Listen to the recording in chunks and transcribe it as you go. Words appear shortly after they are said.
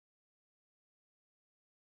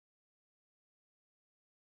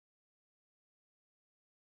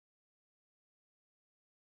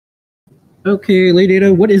Okay, Lady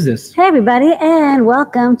Ada, what is this? Hey everybody, and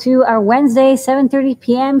welcome to our Wednesday 7:30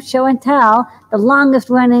 p.m. show and tell, the longest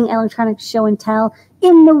running electronic show and tell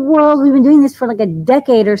in the world. We've been doing this for like a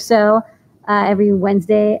decade or so, every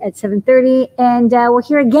Wednesday at 7:30, and we're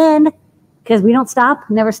here again because we don't stop,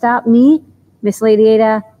 never stop. Me, Miss Lady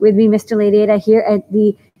Ada, with me, Mr. Lady Ada, here at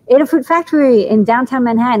the Adafruit Factory in downtown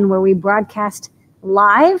Manhattan, where we broadcast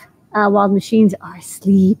live while the machines are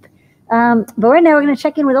asleep. But right now we're going to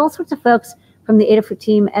check in with all sorts of folks from the Adafruit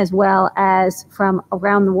team as well as from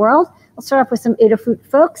around the world. We'll start off with some Adafruit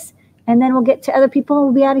folks, and then we'll get to other people.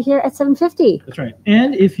 We'll be out of here at 7:50. That's right.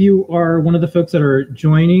 And if you are one of the folks that are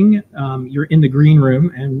joining, you're in the green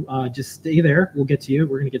room, and just stay there. We'll get to you.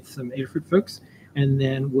 We're going to get to some Adafruit folks, and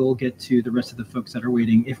then we'll get to the rest of the folks that are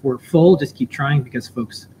waiting. If we're full, just keep trying because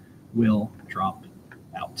folks will drop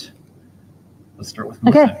out. Let's start with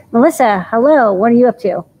Melissa. Okay, Melissa, hello. What are you up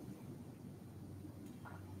to?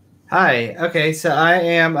 Hi. Okay, so I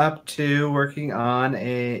am up to working on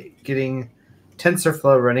getting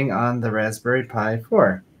TensorFlow running on the Raspberry Pi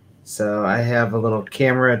 4. So I have a little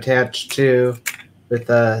camera attached to with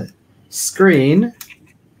a screen,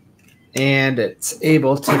 and it's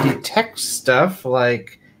able to detect stuff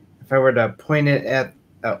like if I were to point it at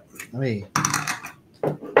I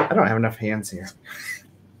don't have enough hands here.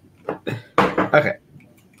 Okay.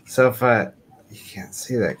 So if you can't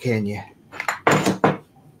see that, can you?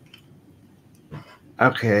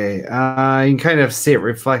 Okay, you can kind of see it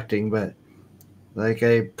reflecting, but like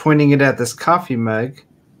I'm pointing it at this coffee mug,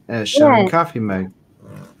 and it's showing coffee mug.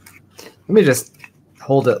 Let me just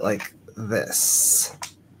hold it like this.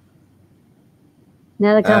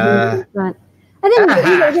 Now the coffee in front. I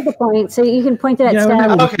think you get the point, so you can point it at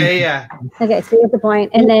stuff. Okay, yeah. Okay, so you get the point,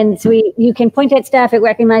 and then you can point at stuff, it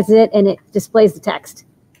recognizes it, and it displays the text.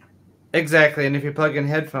 Exactly, and if you plug in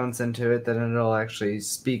headphones into it, then it'll actually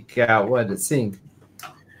speak out what it's seeing.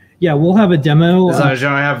 Yeah, we'll have a demo. As long as you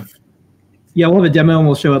don't have... Yeah, we'll have a demo and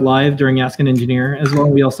we'll show it live during Ask an Engineer as well.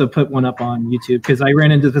 We also put one up on YouTube because I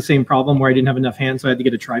ran into the same problem where I didn't have enough hands, so I had to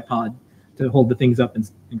get a tripod to hold the things up in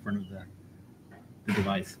front of the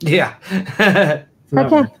device. Yeah. So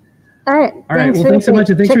okay. All right. All right. Well, thanks so much.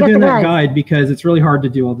 And thanks for doing that guide because it's really hard to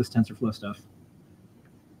do all this TensorFlow stuff.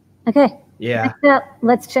 Okay. Yeah. Next up,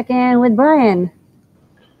 let's check in with Brian.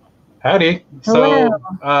 Howdy. Hello. So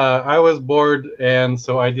I was bored, and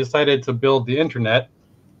so I decided to build the internet.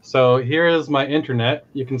 So here is my internet.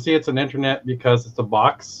 You can see it's an internet because it's a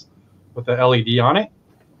box with a LED on it.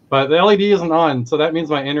 But the LED isn't on, so that means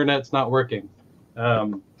my internet's not working.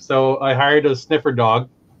 So I hired a sniffer dog.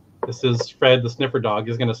 This is Fred, the sniffer dog.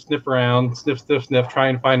 He's going to sniff around, sniff, sniff, sniff, try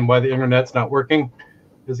and find why the internet's not working.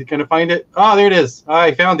 Is he going to find it? Oh, there it is.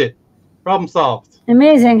 I found it. Problem solved.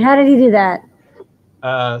 Amazing. How did he do that?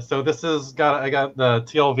 So this is I got the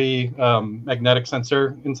TLV magnetic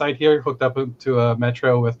sensor inside here hooked up to a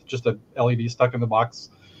Metro with just a LED stuck in the box.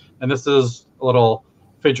 And this is a little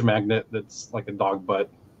fidget magnet that's like a dog butt.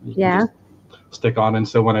 You can just stick on. And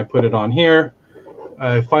so when I put it on here,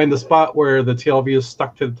 I find the spot where the TLV is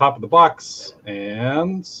stuck to the top of the box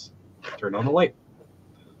and turn on the light.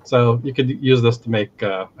 So you could use this to make,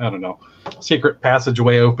 I don't know, secret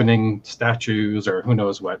passageway opening statues or who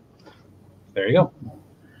knows what. There you go.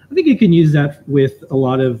 I think you can use that with a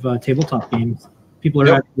lot of tabletop games. People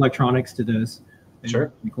are adding electronics to those. Sure.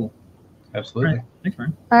 Pretty cool. Absolutely. All right. Thanks,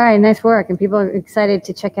 Brian. All right, nice work. And people are excited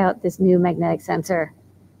to check out this new magnetic sensor.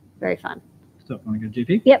 Very fun. So, want to go to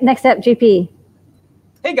JP? Yep, next up, JP.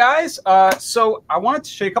 Hey, guys. So I wanted to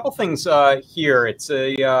show you a couple things here. It's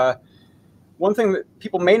one thing that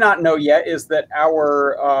people may not know yet is that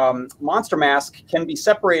our Monster Mask can be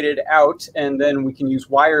separated out, and then we can use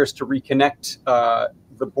wires to reconnect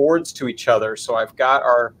the boards to each other. So I've got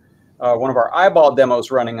our one of our eyeball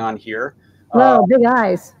demos running on here. Whoa, big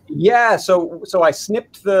eyes. Yeah, so I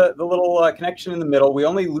snipped the little connection in the middle. We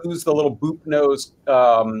only lose the little boop nose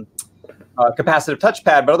capacitive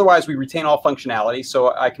touchpad, but otherwise we retain all functionality.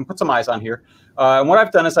 So I can put some eyes on here. And what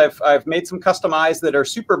I've done is I've made some custom eyes that are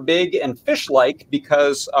super big and fish-like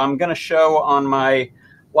because I'm going to show on my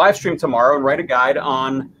live stream tomorrow and write a guide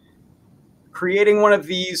on creating one of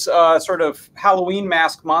these sort of Halloween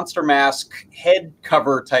mask, monster mask, head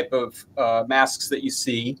cover type of masks that you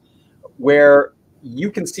see where you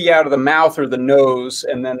can see out of the mouth or the nose,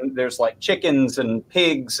 and then there's like chickens and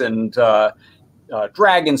pigs and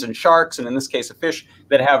dragons and sharks, and in this case a fish,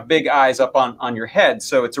 that have big eyes up on your head.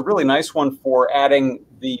 So it's a really nice one for adding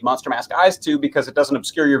the Monster Mask eyes to because it doesn't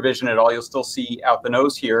obscure your vision at all. You'll still see out the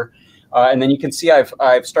nose here. And then you can see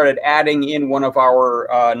I've started adding in one of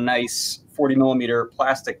our nice 40mm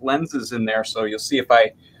plastic lenses in there. So you'll see if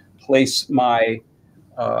I place my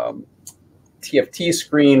TFT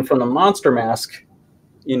screen from the Monster Mask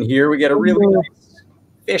in here, we get a really nice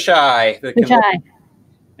fish eye.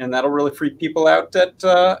 And that'll really freak people out at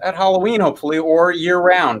Halloween, hopefully, or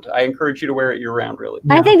year-round. I encourage you to wear it year-round, really.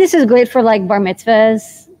 I think this is great for like bar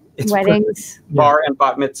mitzvahs, weddings. Bar and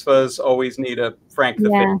bat mitzvahs always need a Frank the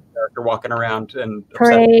Fish character walking around and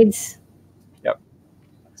parades. Yep.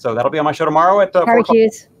 So that'll be on my show tomorrow at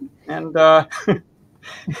barbecues. And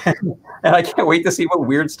and I can't wait to see what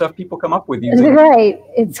weird stuff people come up with using. Right.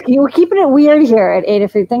 We're keeping it weird here at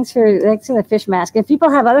Adafruit. Thanks for the fish mask. If people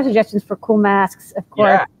have other suggestions for cool masks, of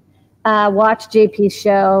course, watch JP's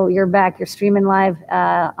show. You're back. You're streaming live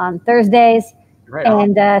on Thursdays. Right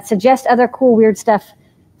and suggest other cool, weird stuff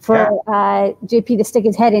for JP to stick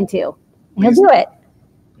his head into. And he'll do it.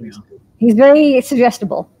 Yeah. He's very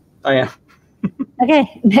suggestible. I am.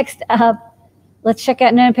 Okay, next up. Let's check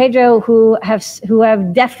out Nona Pedro, who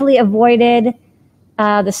have definitely avoided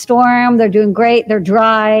the storm. They're doing great. They're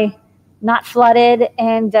dry, not flooded,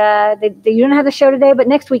 and you don't have the show today, but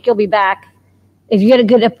next week you'll be back if you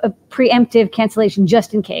get a preemptive cancellation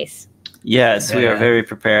just in case. Yes, we are very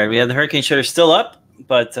prepared. We have the hurricane shutters still up,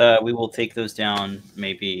 but we will take those down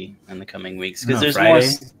maybe in the coming weeks because there's more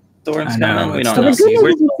storms coming. We don't know. The good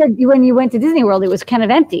news is you said when you went to Disney World, it was kind of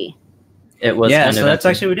empty. It was so that's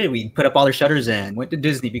actually what we did. We put up all our shutters and went to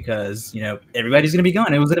Disney because, everybody's going to be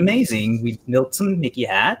gone. It was amazing. We built some Mickey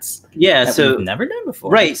hats. Yeah, that we've never done before.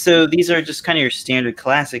 Right, so these are just kind of your standard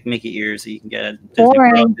classic Mickey ears that you can get at Disney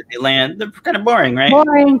World, Disneyland. They're kind of boring, right?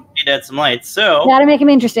 Boring. You'd add some lights, so... Gotta make them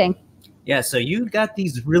interesting. Yeah, so you got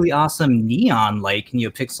these really awesome neon-like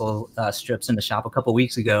NeoPixel strips in the shop a couple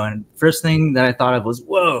weeks ago, and first thing that I thought of was,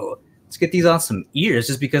 whoa, let's get these awesome ears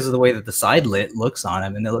just because of the way that the side lit looks on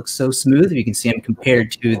them, and they look so smooth. You can see them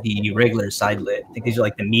compared to the regular side lit. I think these are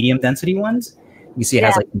like the medium density ones. You can see it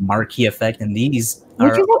has like a marquee effect, and these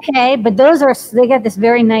which is okay, but they got this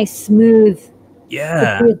very nice smooth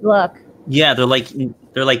look. Yeah, they're like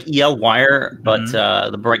EL wire, but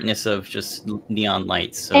the brightness of just neon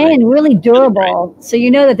lights. So and really durable, so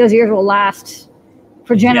you know that those ears will last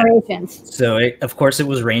for generations. Yeah. So, of course, it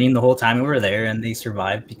was raining the whole time we were there, and they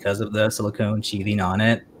survived because of the silicone sheathing on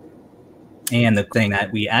it. And the thing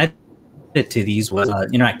that we added to these was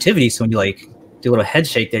interactivity. So when you do a little head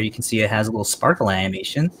shake there, you can see it has a little sparkle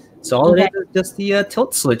animation. So all it is just the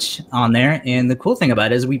tilt switch on there. And the cool thing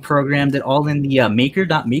about it is we programmed it all in the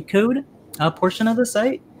maker.makecode portion of the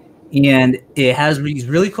site. And it has these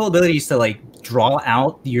really cool abilities to draw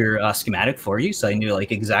out your schematic for you. So I knew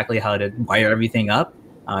exactly how to wire everything up.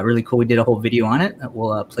 Really cool. We did a whole video on it that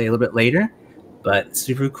we'll play a little bit later. But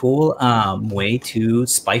super cool way to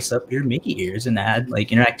spice up your Mickey ears and add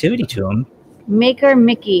interactivity to them. Maker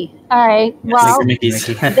Mickey. All right. Well,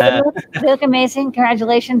 they look amazing.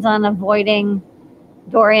 Congratulations on avoiding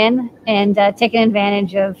Dorian and taking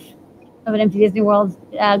advantage of an empty Disney World.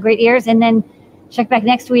 Great ears. And then check back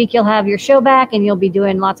next week. You'll have your show back and you'll be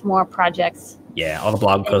doing lots more projects. Yeah, all the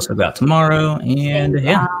blog posts will go out tomorrow.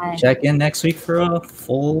 And check in next week for a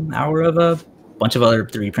full hour of a bunch of other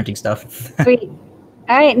 3D printing stuff. Sweet.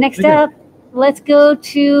 All right, next up, let's go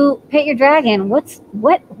to Paint Your Dragon. What's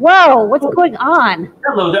going on?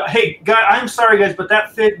 Hello there. Hey, guy, I'm sorry, guys, but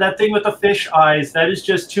that thing with the fish eyes, that is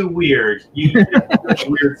just too weird. You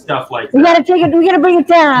weird stuff like that. We gotta bring it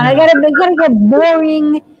down. I gotta get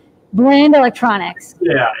boring brand electronics.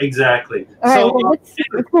 Yeah, exactly. All right, so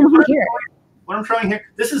what's going on here? What I'm showing here,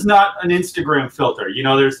 this is not an Instagram filter.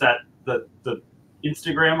 There's that the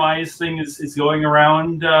Instagram eyes thing is going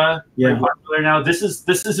around very popular now. This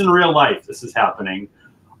is in real life. This is happening.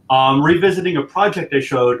 Revisiting a project I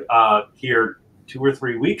showed here 2 or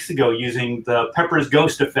 3 weeks ago using the Pepper's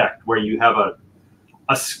Ghost effect, where you have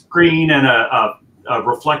a screen and a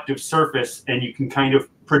reflective surface, and you can kind of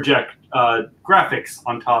project graphics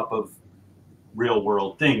on top of real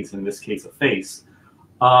world things, in this case a face.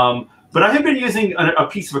 But I have been using a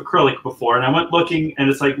piece of acrylic before, and I went looking, and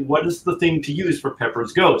it's like, what is the thing to use for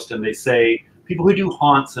Pepper's Ghost? And they say people who do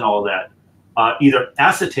haunts and all that, either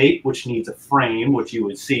acetate, which needs a frame, which you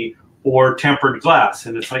would see, or tempered glass.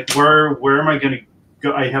 And it's like, where am I going to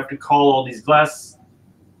go? I have to call all these glass,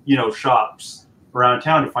 shops around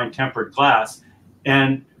town to find tempered glass,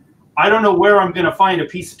 and I don't know where I'm going to find a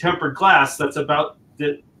piece of tempered glass that's about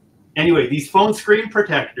that. Anyway, these phone screen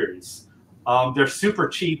protectors. They're super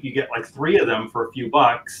cheap. You get 3 of them for a few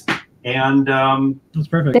bucks, and that's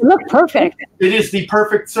perfect. They look perfect. It is the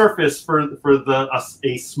perfect surface for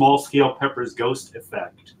a small scale Pepper's Ghost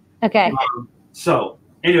effect. Okay. So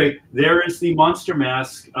anyway, there is the monster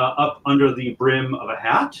mask up under the brim of a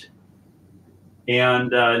hat,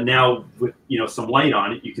 and now with some light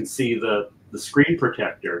on it, you can see the screen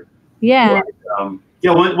protector. Yeah.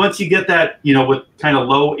 Yeah. Once you get that, you know, with kind of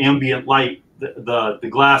low ambient light, the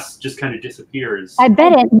glass just kind of disappears. I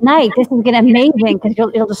bet at night this is gonna amazing because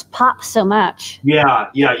it'll just pop so much. Yeah.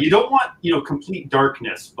 You don't want, you know, complete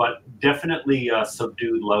darkness, but definitely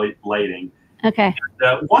subdued lighting. Okay.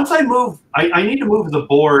 And, once I move, I need to move the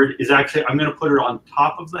board. I'm going to put it on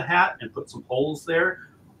top of the hat and put some holes there.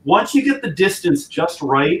 Once you get the distance just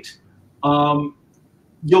right,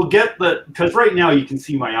 you'll get because right now you can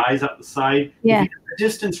see my eyes out the side. Yeah. If you get the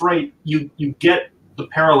distance right, you get the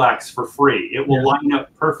parallax for free. It will line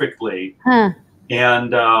up perfectly. Huh.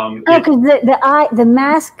 And because the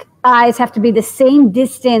mask eyes have to be the same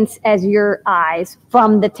distance as your eyes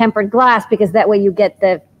from the tempered glass, because that way you get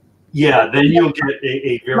the then you'll get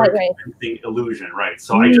a very convincing illusion, right?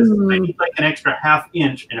 So I need like an extra ½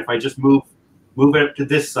 inch, and if I just move it up to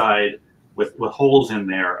this side with holes in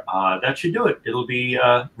there, that should do it. It'll be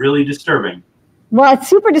really disturbing. Well, it's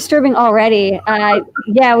super disturbing already.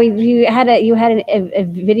 You had a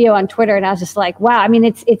video on Twitter, and I was just like, wow. I mean,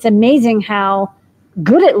 it's amazing how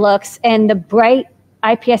good it looks, and the bright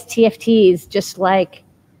IPS TFTs, just like,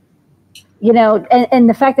 you know, and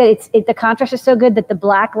the fact that the contrast is so good that the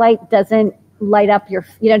black light doesn't light up your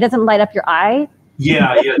eye.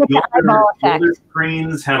 Yeah. The older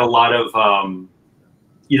screens had a lot of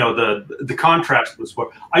you know, the contrast was poor.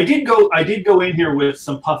 I did go in here with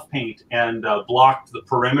some puff paint and blocked the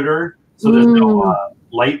perimeter so there's no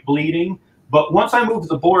light bleeding. But once I move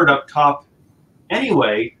the board up top,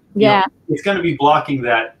 anyway, you know, it's going to be blocking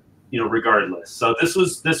that, you know, regardless. So this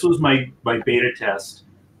was my beta test,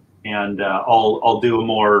 and I'll do a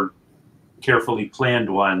more carefully planned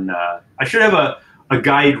one. I should have a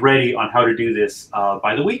guide ready on how to do this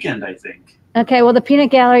by the weekend, I think. Okay, well, the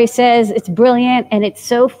Peanut Gallery says it's brilliant and it's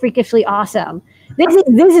so freakishly awesome. This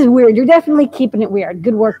is weird. You're definitely keeping it weird.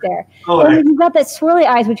 Good work there. And you've got that swirly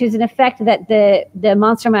eyes, which is an effect that the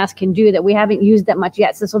Monster Mask can do that we haven't used that much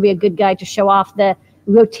yet. So this will be a good guide to show off the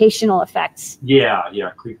rotational effects. Yeah,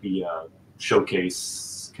 creepy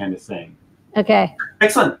showcase kind of thing. Okay.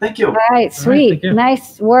 Excellent. Thank you. All right, sweet.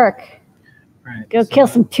 Nice work. All right. Go kill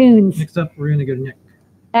some tunes. Next up, we're going to go to Nick.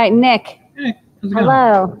 All right, Nick. Hey, how's it going?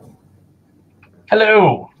 Hello.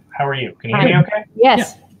 Hello. How are you? Can you hear me okay?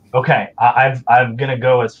 Yes. Yeah. Okay. I'm going to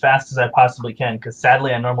go as fast as I possibly can because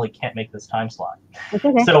sadly I normally can't make this time slot. That's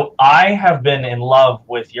okay. So I have been in love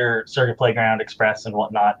with your Circuit Playground Express and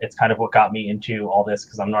whatnot. It's kind of what got me into all this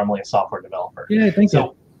because I'm normally a software developer. Yeah, thank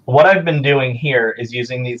you. What I've been doing here is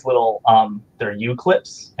using these little, they're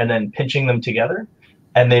U-clips, and then pinching them together,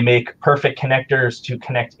 and they make perfect connectors to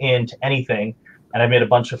connect into anything. And I made a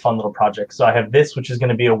bunch of fun little projects. So I have this, which is going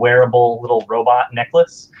to be a wearable little robot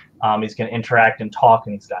necklace. He's going to interact and talk,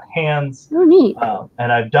 and he's got hands. Oh, neat.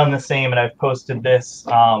 And I've done the same, and I've posted this.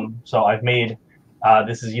 So I've made,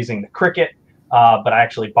 this is using the Cricut, but I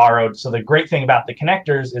actually borrowed. So the great thing about the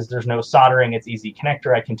connectors is there's no soldering. It's easy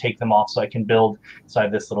connector. I can take them off, so I can build. So I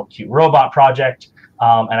have this little cute robot project,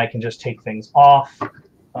 and I can just take things off.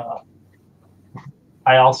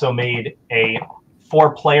 I also made a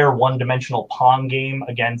 4-player one-dimensional Pong game.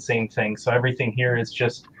 Again, same thing. So everything here is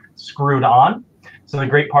just screwed on. So the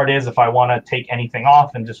great part is if I want to take anything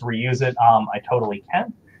off and just reuse it, I totally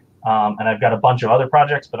can. And I've got a bunch of other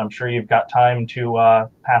projects, but I'm sure you've got time to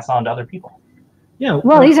pass on to other people. Yeah.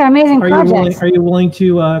 Well, these are amazing projects. Are you willing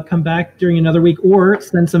to come back during another week or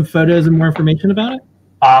send some photos and more information about it?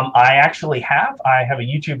 I actually have. I have a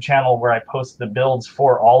YouTube channel where I post the builds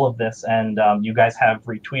for all of this, and you guys have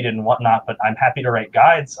retweeted and whatnot, but I'm happy to write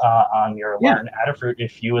guides on your Learn Adafruit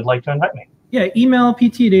if you would like to invite me. Yeah, email PT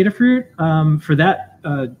at Adafruit for that,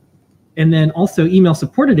 and then also email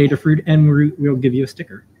support at Adafruit, and we'll give you a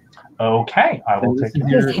sticker. Okay, I will take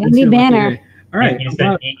it. Handy banner. All right. You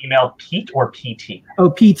said email Pete or PT?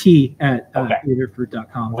 Oh, PT at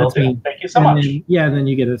Adafruit.com. Will do. Thank you so much. Then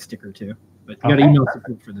you get a sticker too. But you got to email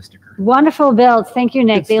support for the sticker. Wonderful builds. Thank you,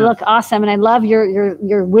 Nick. They look awesome. And I love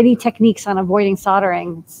your witty techniques on avoiding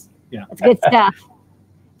soldering. It's good stuff.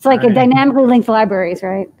 It's like a dynamically linked libraries,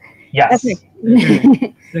 right? Yes.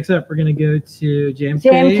 Next up, we're going to go to JMK.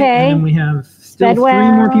 And then we have still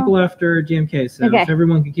 3 more people after JMK. So if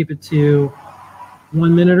everyone can keep it to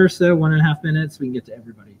 1 minute or so, 1.5 minutes, we can get to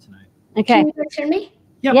everybody tonight. Okay. Can you guys hear me?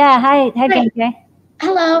 Yep. Yeah. Hi, JMK.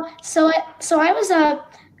 Hello. So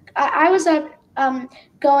I was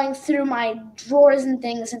going through my drawers and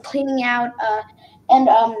things and cleaning out and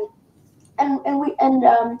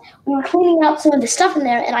we were cleaning out some of the stuff in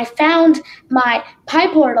there, and I found my Pi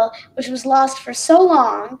Portal, which was lost for so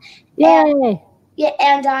long. Yay!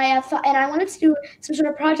 And I wanted to do some sort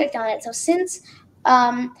of project on it. So since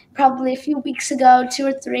probably a few weeks ago, 2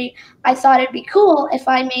 or 3, I thought it'd be cool if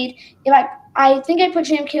I think I put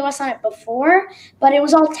JMKOS on it before, but it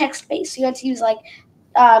was all text-based. So you had to use like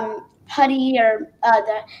Putty or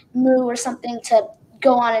the Moo or something to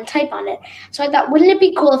go on and type on it. So I thought, wouldn't it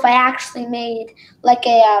be cool if I actually made like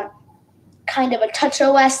a kind of a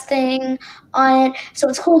TouchOS thing on it? So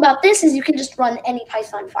what's cool about this is you can just run any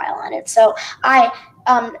Python file on it. So I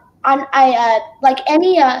like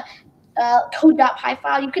any code.py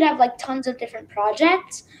file, you could have like tons of different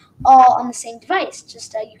projects all on the same device.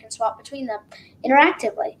 Just you can swap between them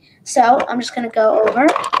interactively. So I'm just going to go over.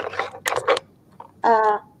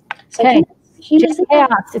 Okay,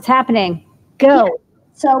 chaos. It's happening. Go. Yeah.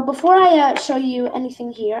 So before I show you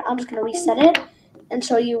anything here, I'm just going to reset it and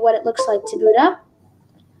show you what it looks like to boot up.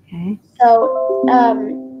 Okay.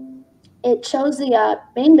 So it shows the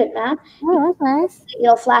main bitmap. Oh, that's nice.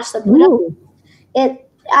 It'll flash the boot up.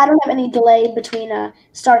 I don't have any delay between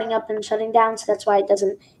starting up and shutting down, so that's why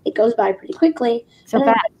it goes by pretty quickly. So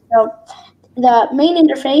fast. So the main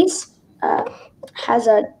interface has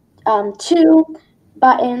 2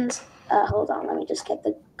 buttons. Hold on, let me just get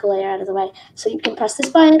the glare out of the way. So you can press this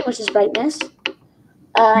button, which is brightness.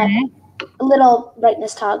 A little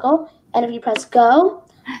brightness toggle, and if you press go,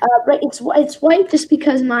 it's white just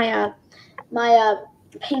because my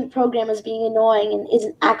Paint program is being annoying and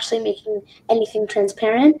isn't actually making anything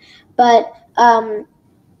transparent. But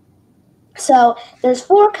so there's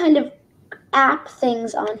 4 kind of app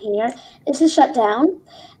things on here. This is shut down.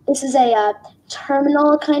 This is a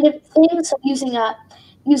terminal kind of thing. So using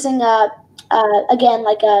again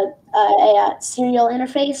like a serial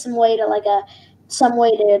interface, some way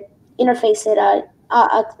to interface it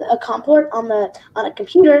a COM port on a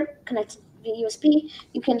computer connected via USB.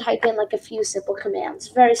 You can type in like a few simple commands,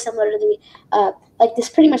 very similar to the like this,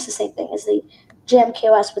 pretty much the same thing as the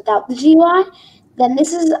JMKOS without the GUI. Then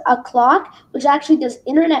this is a clock which actually does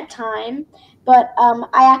internet time, but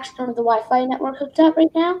I actually don't have the Wi-Fi network hooked up right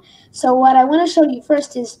now. So what I want to show you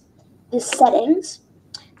first is the settings.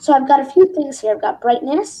 So I've got a few things here. I've got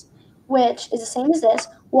brightness, which is the same as this,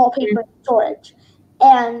 wallpaper, storage,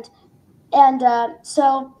 and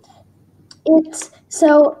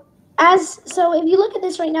so if you look at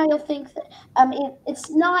this right now, you'll think that it's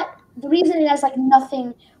not, the reason it has like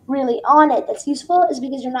nothing really on it that's useful is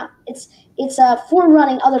because it's for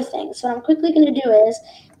running other things. So what I'm quickly going to do is,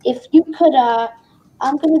 if you could,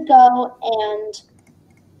 I'm going to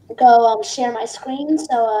go share my screen.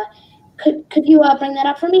 So could you bring that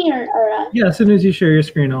up for me or yeah, as soon as you share your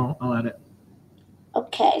screen, I'll add it.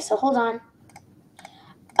 Okay, so hold on.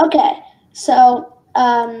 Okay, so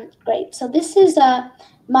great. So this is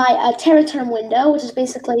my TerraTerm window, which is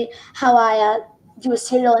basically how I do a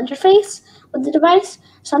serial interface with the device.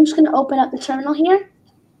 So I'm just going to open up the terminal here,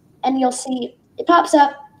 and you'll see it pops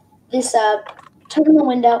up this terminal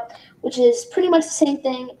window, which is pretty much the same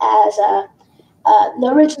thing as the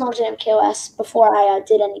original JMKOS before I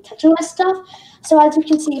did any TouchOS stuff. So as you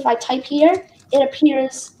can see, if I type here, it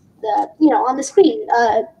appears on the screen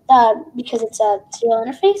because it's a serial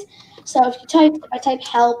interface. So if I type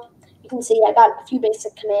help, you can see I got a few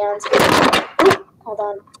basic commands. Ooh, hold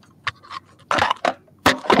on.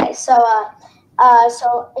 Okay, so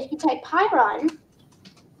if you type pyrun,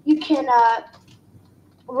 you can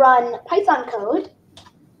run Python code.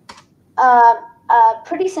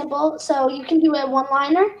 Pretty simple. So you can do a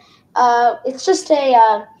one-liner. It's just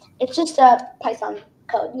a Python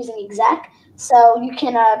code using exec. So you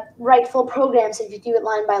can write full programs if you do it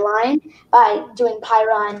line by line by doing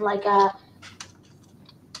pyrun, like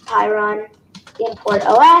pyrun import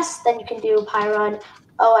OS. Then you can do pyrun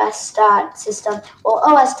os.system, well,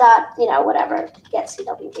 os. Whatever, get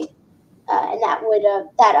CWD, and that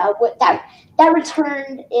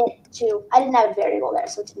returned it to. I didn't have a variable there,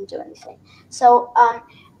 so it didn't do anything. So I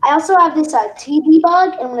also have this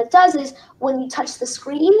tdebug, and what it does is when you touch the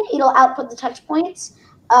screen, it'll output the touch points.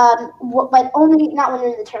 But only not when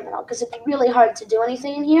you're in the terminal, because it'd be really hard to do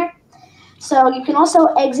anything in here. So you can also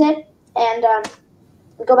exit and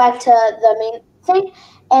go back to the main thing.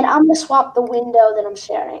 And I'm gonna swap the window that I'm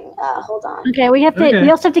sharing. Hold on. Okay, we have to. Okay. We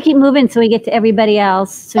also have to keep moving so we get to everybody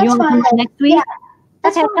else. So that's you want to come by next week? Yeah,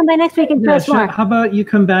 okay, come by next week and tell us more. How about you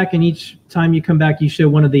come back, and each time you come back, you show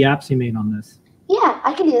one of the apps you made on this? Yeah,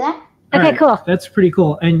 I can do that. Okay, cool. That's pretty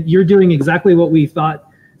cool. And you're doing exactly what we thought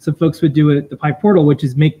some folks would do at the PyPortal, which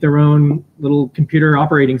is make their own little computer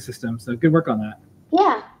operating system. So good work on that.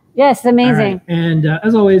 Yeah. Yes, amazing. Right. And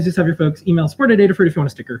as always, just have your folks email support@Adafruit if you want a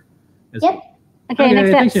sticker. Yep. Okay, next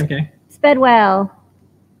up. Thanks, JMK. Spedwell,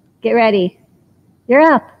 get ready. You're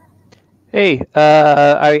up. Hey,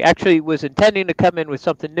 I actually was intending to come in with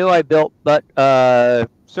something new I built, but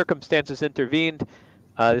circumstances intervened.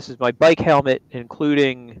 This is my bike helmet,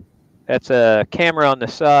 including that's a camera on the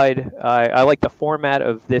side. I like the format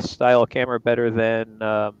of this style of camera better than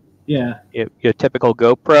your typical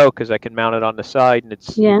GoPro because I can mount it on the side and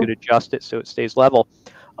you could adjust it so it stays level.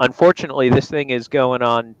 Unfortunately, this thing is going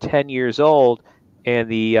on 10 years old, and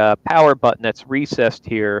the power button that's recessed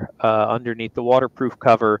here underneath the waterproof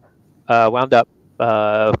cover wound up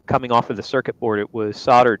coming off of the circuit board it was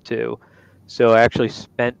soldered to. So I actually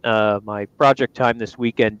spent my project time this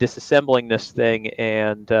weekend disassembling this thing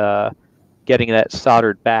and getting that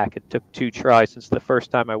soldered back. It took 2 tries since the first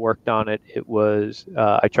time I worked on it. It was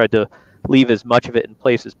I tried to leave as much of it in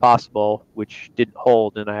place as possible, which didn't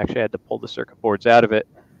hold, and I actually had to pull the circuit boards out of it,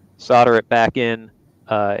 solder it back in,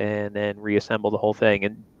 and then reassemble the whole thing.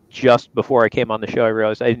 And just before I came on the show, I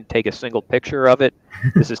realized I didn't take a single picture of it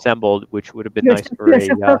disassembled, which would have been nice for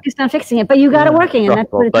so focused on fixing it, but you got it working, and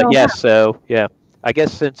that's what it's all yes, about. so yeah, I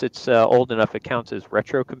guess since it's old enough, it counts as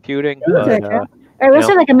retro computing. All right, let's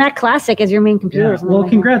say like a Mac Classic as your main computer. Or something Well,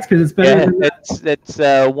 like congrats, because it's better than that's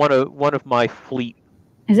one of my fleet.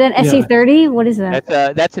 Is that an SE30? What is that?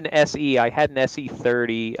 That's an SE. I had an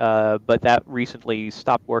SE30, but that recently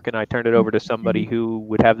stopped working. I turned it over to somebody who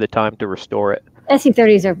would have the time to restore it.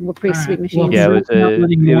 SE30s are pretty sweet machines. Yeah, it was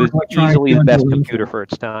easily the best computer for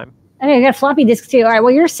its time. Okay, you got floppy disks too. All right,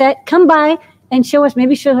 well, you're set. Come by and show us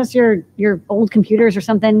your old computers or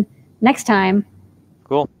something next time.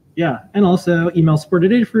 Cool. Yeah, and also email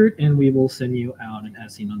support@Adafruit, and we will send you out an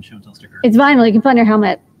SE non-show and tell sticker. It's vinyl. You can put on your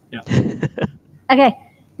helmet. Yeah. Okay.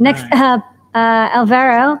 Next up,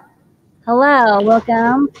 Alvaro. Hello.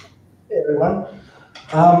 Welcome. Hey, everyone.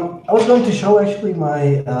 I was going to show actually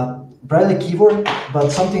my Braille keyboard, but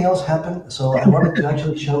something else happened, so I wanted to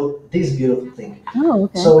actually show this beautiful thing. Oh,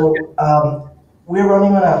 okay. So we're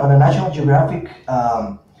running on a National Geographic,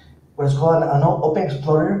 what is called an Open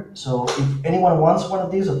Explorer. So if anyone wants one of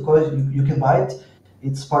these, of course, you can buy it.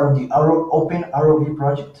 It's part of the Open ROV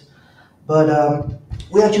project. But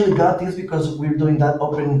we actually got this because we're doing that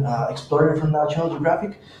Open Explorer from National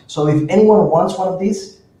Geographic. So if anyone wants one of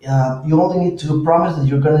these, you only need to promise that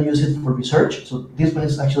you're going to use it for research. So this one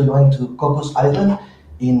is actually going to Cocos Island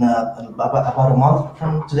in about a month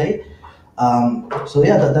from today. So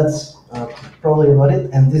yeah, that's probably about it.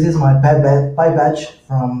 And this is my Pi badge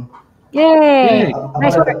from. Yay!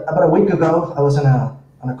 About a week ago, I was on a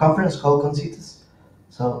conference called Concitas.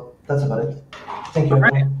 So that's about it. Thank you.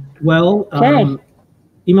 Right. Well,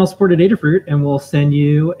 email support@Adafruit, and we'll send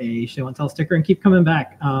you a show and tell sticker. And keep coming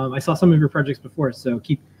back. I saw some of your projects before, so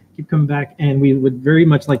keep coming back. And we would very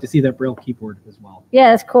much like to see that Braille keyboard as well.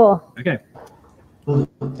 Yeah, that's cool. Okay. Thank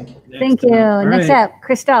you. Thank you. Next up,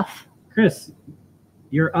 Christoph. Chris,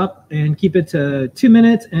 you're up, and keep it to 2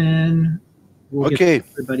 minutes, and we'll get to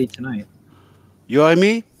everybody tonight. You hear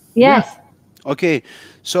me? Yes. Okay.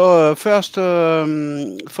 So first, for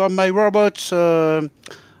my robots,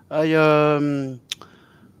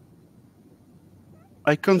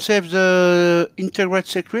 I conceived the integrate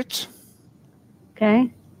circuits.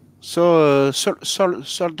 Okay. So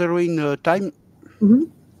soldering time. Mm-hmm.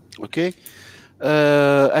 Okay.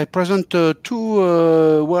 I present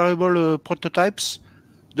 2 wearable prototypes.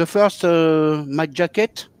 The first, my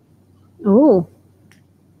jacket. Oh.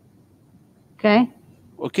 Okay.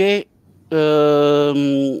 Okay.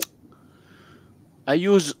 I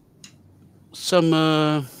use some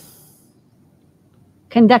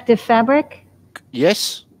conductive fabric.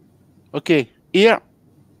 Yes. Okay. Here.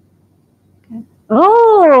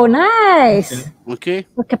 Oh, nice. Okay.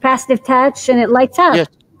 With capacitive touch, and it lights up. Yes.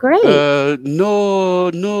 Great.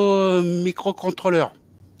 No microcontroller.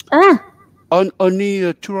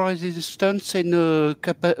 Only to resistance and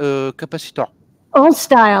capacitor. Old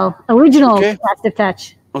style, original capacitive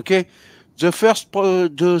touch. Okay. The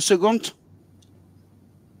second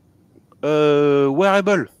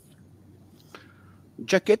wearable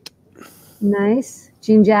jacket. Nice.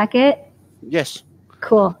 Jean jacket. Yes.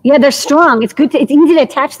 Cool. Yeah, they're strong. It's good. It's easy to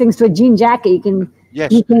attach things to a jean jacket.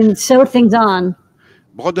 You can sew things on.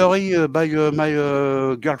 Broderie by my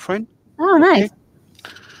girlfriend. Oh, nice.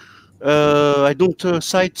 Okay. I don't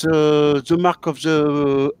cite the mark of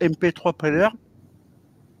the MP3 player.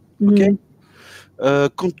 Okay.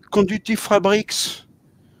 Conductive fabrics.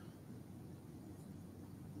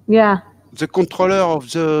 Yeah. The controller of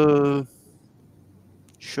the.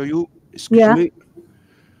 Show you. Excuse me.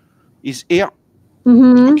 Is here.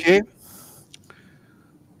 Mm-hmm. Okay.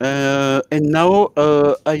 And now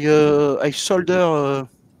I solder.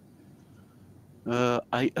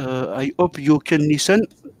 I hope you can listen.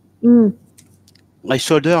 I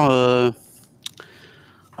solder.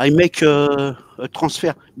 I make a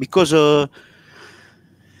transfer because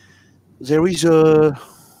there is a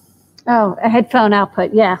headphone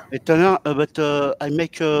output. Yeah. But I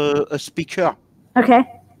make a speaker. Okay.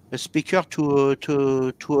 A speaker to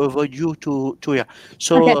avoid you to hear.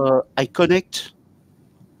 So Okay. I connect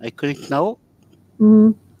now.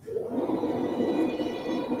 Mm-hmm.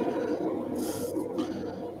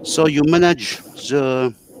 So you manage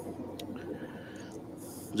the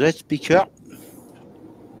speaker. All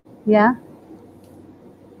Yeah.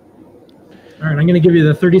 right, I'm going to give you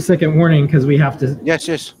the 30-second warning because we have to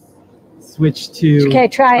yes switch to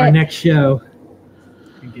try our it. next show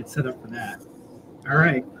and get set up for that. All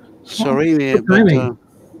right. Sorry, Good but timing.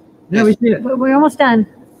 No, we see it. We're almost done.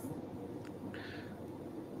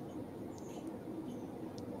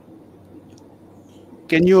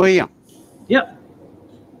 can you hear? Yep.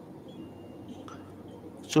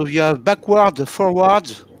 So you have backward,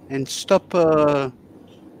 forward, and stop.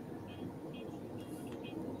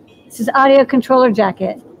 This is audio controller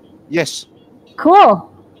jacket. Yes. Cool.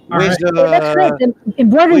 With That's great. The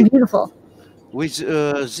embroidery is beautiful. With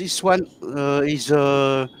this one is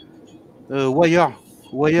wire,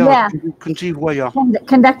 Yeah. conductive wire.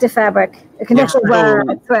 Conductive fabric. A conductive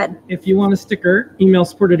thread. If you want a sticker, email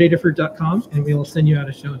support@adafruit.com and we will send you out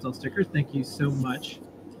a show and tell sticker. Thank you so much,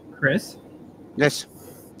 Chris. Yes.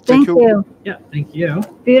 Thank you. Yeah, thank you.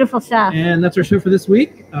 Beautiful stuff. And that's our show for this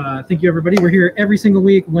week. Thank you, everybody. We're here every single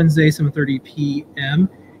week, Wednesday, 7:30 p.m.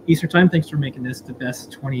 Eastern Time. Thanks for making this the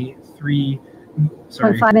best 25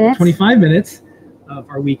 minutes. 25 minutes of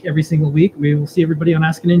our week every single week. We will see everybody on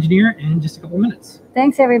Ask an Engineer in just a couple of minutes.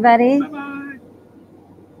 Thanks, everybody. Bye-bye.